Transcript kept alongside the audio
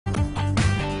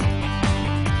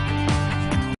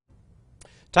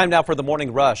Time now for the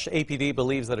morning rush. APD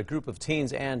believes that a group of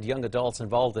teens and young adults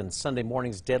involved in Sunday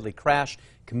morning's deadly crash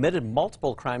committed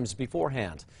multiple crimes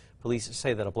beforehand. Police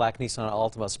say that a black Nissan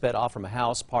Altima sped off from a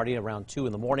house party around 2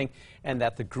 in the morning and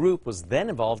that the group was then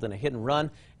involved in a hit and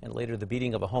run and later the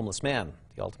beating of a homeless man.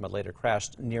 The Altima later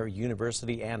crashed near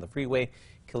University and the freeway,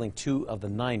 killing 2 of the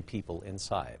 9 people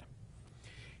inside.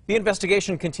 The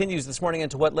investigation continues this morning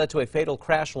into what led to a fatal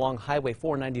crash along Highway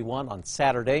 491 on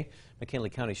Saturday. McKinley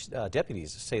County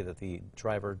deputies say that the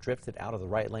driver drifted out of the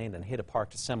right lane and hit a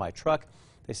parked semi-truck.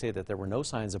 They say that there were no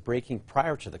signs of braking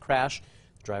prior to the crash.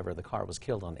 The driver of the car was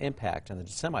killed on impact, and the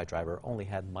semi-driver only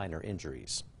had minor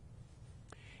injuries.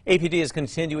 APD is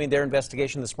continuing their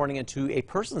investigation this morning into a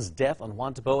person's death on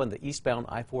Juan Tabo and the eastbound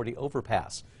I-40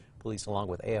 overpass. Police, along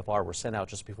with AFR, were sent out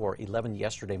just before 11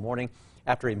 yesterday morning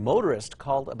after a motorist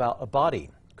called about a body.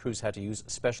 Crews had to use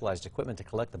specialized equipment to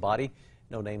collect the body.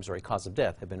 No names or a cause of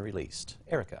death have been released.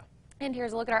 Erica. And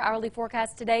here's a look at our hourly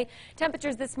forecast today.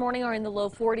 Temperatures this morning are in the low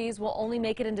 40s. We'll only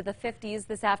make it into the 50s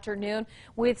this afternoon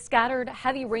with scattered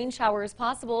heavy rain showers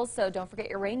possible, so don't forget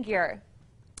your rain gear.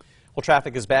 Well,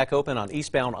 traffic is back open on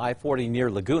eastbound I-40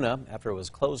 near Laguna after it was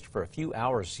closed for a few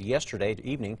hours yesterday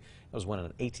evening. It was when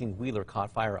an 18-wheeler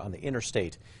caught fire on the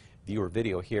interstate. Viewer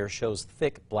video here shows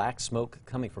thick black smoke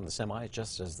coming from the semi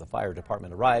just as the fire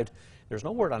department arrived. There's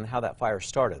no word on how that fire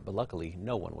started, but luckily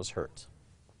no one was hurt.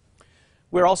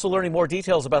 We're also learning more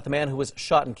details about the man who was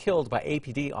shot and killed by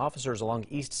APD officers along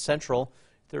East Central.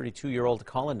 32-year-old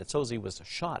Colin Nitsozi was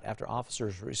shot after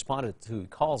officers responded to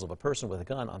calls of a person with a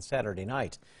gun on Saturday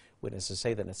night. Witnesses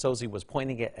say that Nitsozi was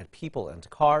pointing it at people and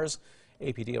cars.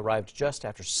 APD arrived just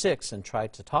after 6 and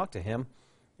tried to talk to him.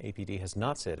 APD has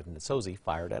not said if Nitsozi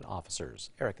fired at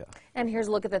officers. Erica. And here's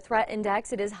a look at the threat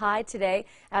index. It is high today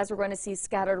as we're going to see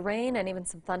scattered rain and even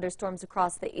some thunderstorms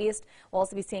across the east. We'll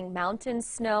also be seeing mountain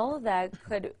snow that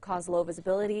could cause low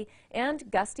visibility and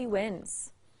gusty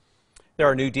winds. There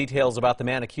are new details about the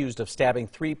man accused of stabbing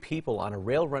 3 people on a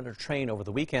rail runner train over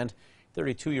the weekend.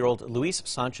 32-year-old Luis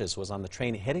Sanchez was on the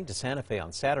train heading to Santa Fe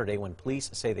on Saturday when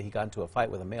police say that he got into a fight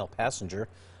with a male passenger.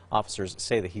 Officers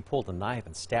say that he pulled a knife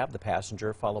and stabbed the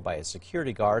passenger, followed by a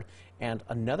security guard and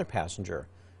another passenger.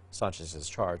 Sanchez is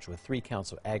charged with 3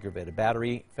 counts of aggravated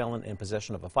battery, felon in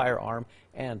possession of a firearm,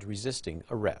 and resisting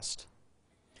arrest.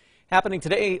 Happening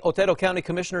today, Otero County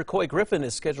Commissioner Coy Griffin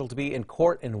is scheduled to be in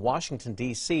court in Washington,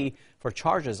 D.C. for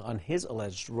charges on his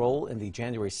alleged role in the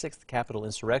January 6th Capitol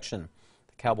insurrection.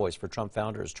 The Cowboys for Trump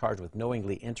founder is charged with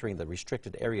knowingly entering the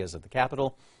restricted areas of the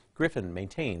Capitol. Griffin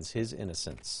maintains his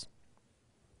innocence.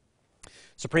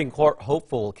 Supreme Court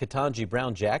hopeful Ketanji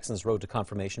Brown Jackson's road to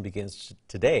confirmation begins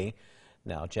today.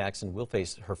 Now, Jackson will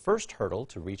face her first hurdle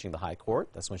to reaching the high court.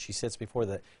 That's when she sits before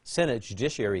the Senate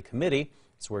Judiciary Committee.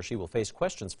 It's where she will face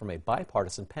questions from a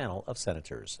bipartisan panel of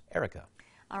senators. Erica.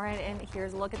 All right, and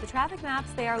here's a look at the traffic maps.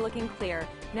 They are looking clear.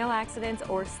 No accidents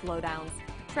or slowdowns.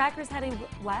 Trackers heading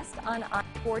west on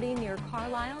I-40 near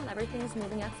Carlisle, and everything's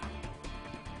moving at.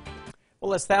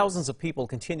 Well, as thousands of people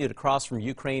continue to cross from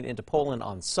Ukraine into Poland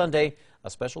on Sunday, a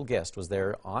special guest was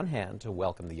there on hand to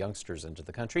welcome the youngsters into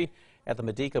the country. At the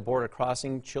Medyka border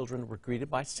crossing, children were greeted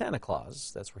by Santa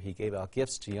Claus. That's where he gave out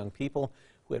gifts to young people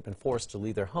who had been forced to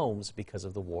leave their homes because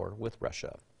of the war with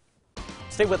Russia.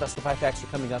 Stay with us. The 5 Facts are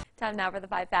coming up. Time now for the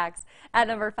 5 Facts. At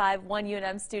number 5, one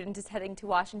UNM student is heading to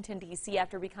Washington, D.C.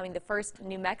 after becoming the first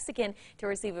New Mexican to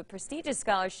receive a prestigious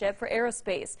scholarship for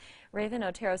aerospace. Raven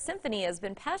Otero Symphony has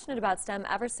been passionate about STEM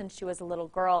ever since she was a little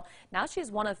girl. Now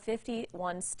she's one of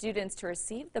 51 students to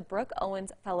receive the Brooke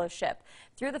Owens Fellowship.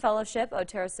 Through the fellowship,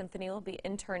 Otero Symphony will be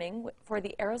interning for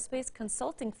the aerospace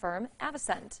consulting firm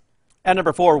Avascent. At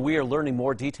number 4, we are learning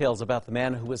more details about the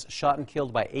man who was shot and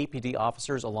killed by APD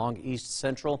officers along East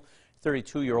Central.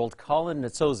 32-year-old Colin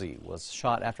Nitsozi was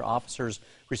shot after officers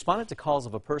responded to calls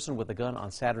of a person with a gun on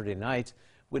Saturday night.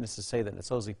 Witnesses say that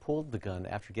Nitsozi pulled the gun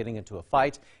after getting into a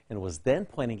fight and was then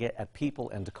pointing it at people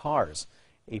and cars.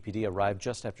 APD arrived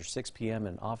just after 6 p.m.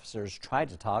 and officers tried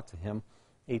to talk to him.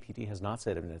 APD has not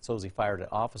said if Nitsozi fired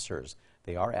at officers.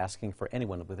 They are asking for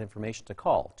anyone with information to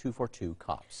call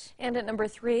 242-COPS. And at number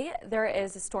 3, there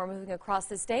is a storm moving across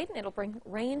the state, and it'll bring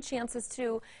rain chances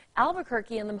to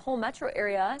Albuquerque and the whole metro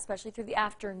area, especially through the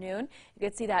afternoon. You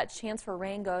can see that chance for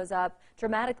rain goes up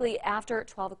dramatically after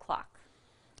 12 o'clock.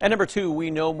 At number 2,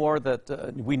 we know more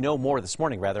this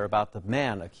morning about the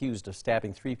man accused of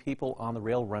stabbing 3 people on the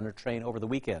rail runner train over the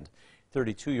weekend.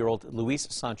 32-year-old Luis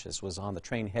Sanchez was on the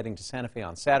train heading to Santa Fe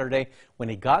on Saturday when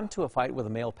he got into a fight with a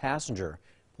male passenger.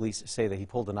 Police say that he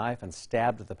pulled a knife and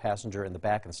stabbed the passenger in the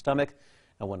back and stomach.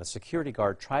 And when a security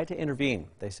guard tried to intervene,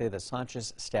 they say that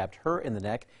Sanchez stabbed her in the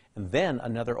neck and then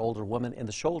another older woman in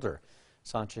the shoulder.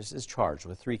 Sanchez is charged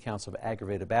with 3 counts of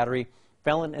aggravated battery,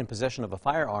 felon in possession of a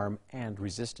firearm, and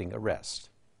resisting arrest.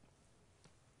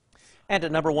 And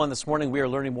at number 1 this morning, we are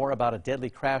learning more about a deadly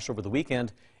crash over the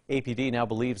weekend. APD now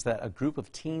believes that a group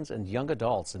of teens and young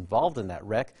adults involved in that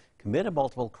wreck committed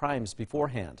multiple crimes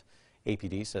beforehand.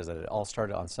 APD says that it all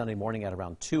started on Sunday morning at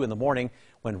around 2 in the morning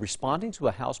when responding to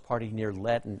a house party near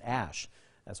Lead and Ash.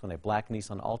 That's when a black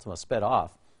Nissan Altima sped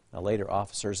off. Now, later,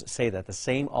 officers say that the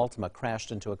same Altima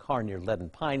crashed into a car near Lead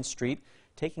and Pine Street,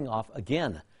 taking off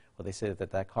again. Well, they say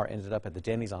that car ended up at the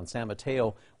Denny's on San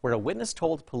Mateo, where a witness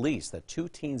told police that 2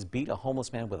 teens beat a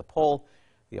homeless man with a pole.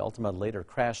 The Altima later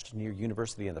crashed near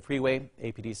University and the freeway.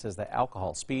 APD says that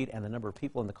alcohol, speed, and the number of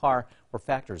people in the car were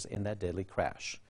factors in that deadly crash.